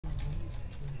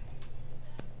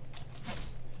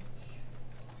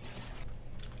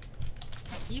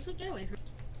You could get away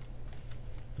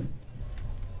from it.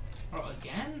 Bro,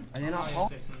 again? Are you not I'm home?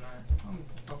 fixing that. I'm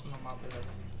fucking them up with like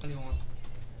 21.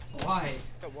 Why?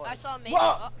 I saw Mason.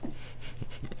 Oh.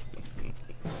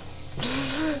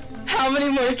 How many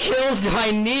more kills do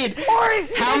I need? Corey,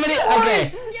 How many? Corey,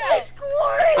 Okay. yeah, it's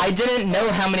Corey. I didn't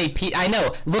know how many I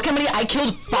know. Look how many. I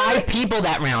killed 5 people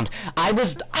that round.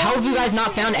 How have you guys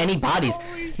not found any bodies?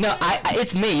 No,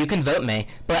 it's me. You can vote me.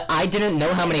 But I didn't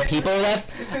know how many people were left.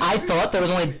 I thought there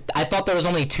was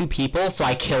only 2 people, so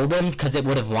I killed them because it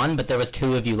would have won. But there was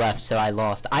 2 of you left, so I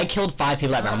lost. I killed 5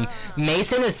 people that round.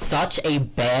 Mason is such a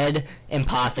bad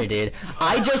imposter, dude.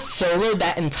 I just soloed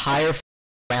that entire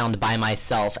round by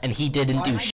myself, and he didn't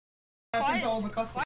do shit.